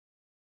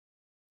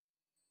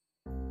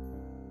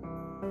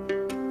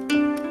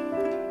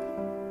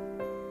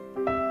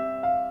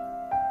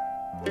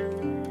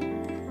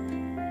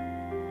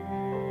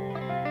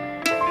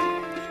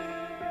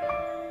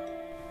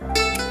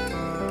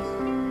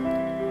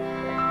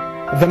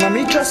The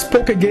Mamitra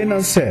spoke again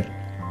and said,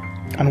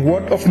 "And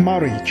what of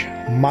marriage,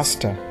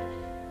 master?"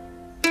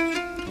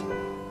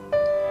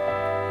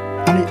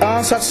 And he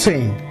answered,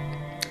 saying,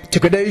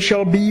 "Together it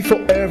shall be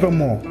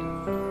forevermore.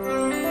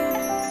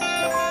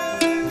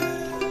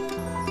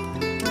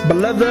 But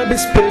let there be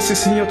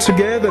spaces in your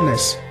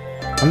togetherness,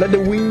 and let the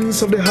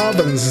winds of the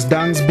heavens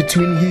dance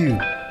between you.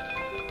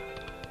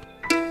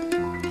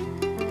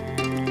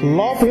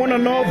 Love one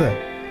another,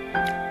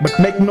 but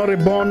make not a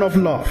bond of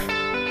love.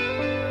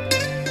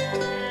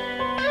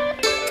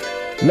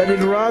 Let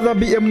it rather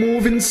be a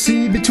moving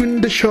sea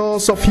between the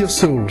shores of your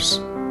souls.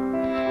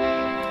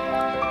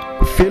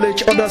 Fill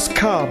each other's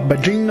cup,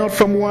 but drink not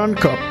from one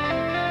cup.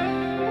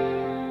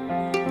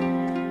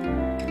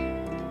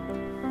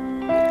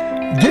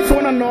 Give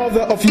one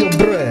another of your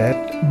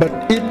bread, but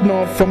eat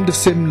not from the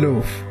same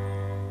loaf.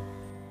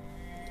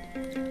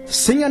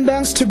 Sing and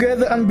dance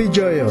together and be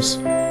joyous,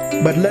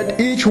 but let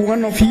each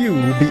one of you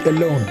be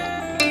alone.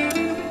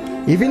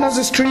 Even as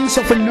the strings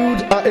of a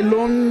lute are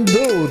alone,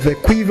 though they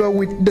quiver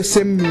with the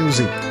same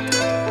music.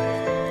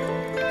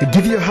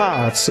 Give your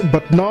hearts,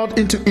 but not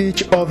into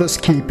each other's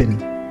keeping.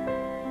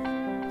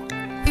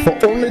 For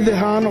only the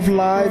hand of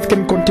life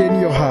can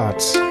contain your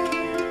hearts.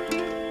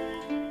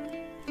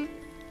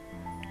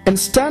 And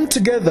stand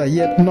together,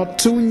 yet not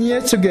too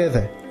near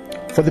together,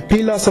 for the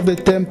pillars of the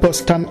temple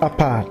stand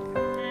apart.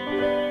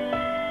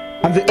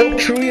 And the oak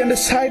tree and the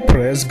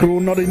cypress grow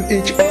not in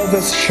each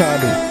other's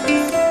shadow.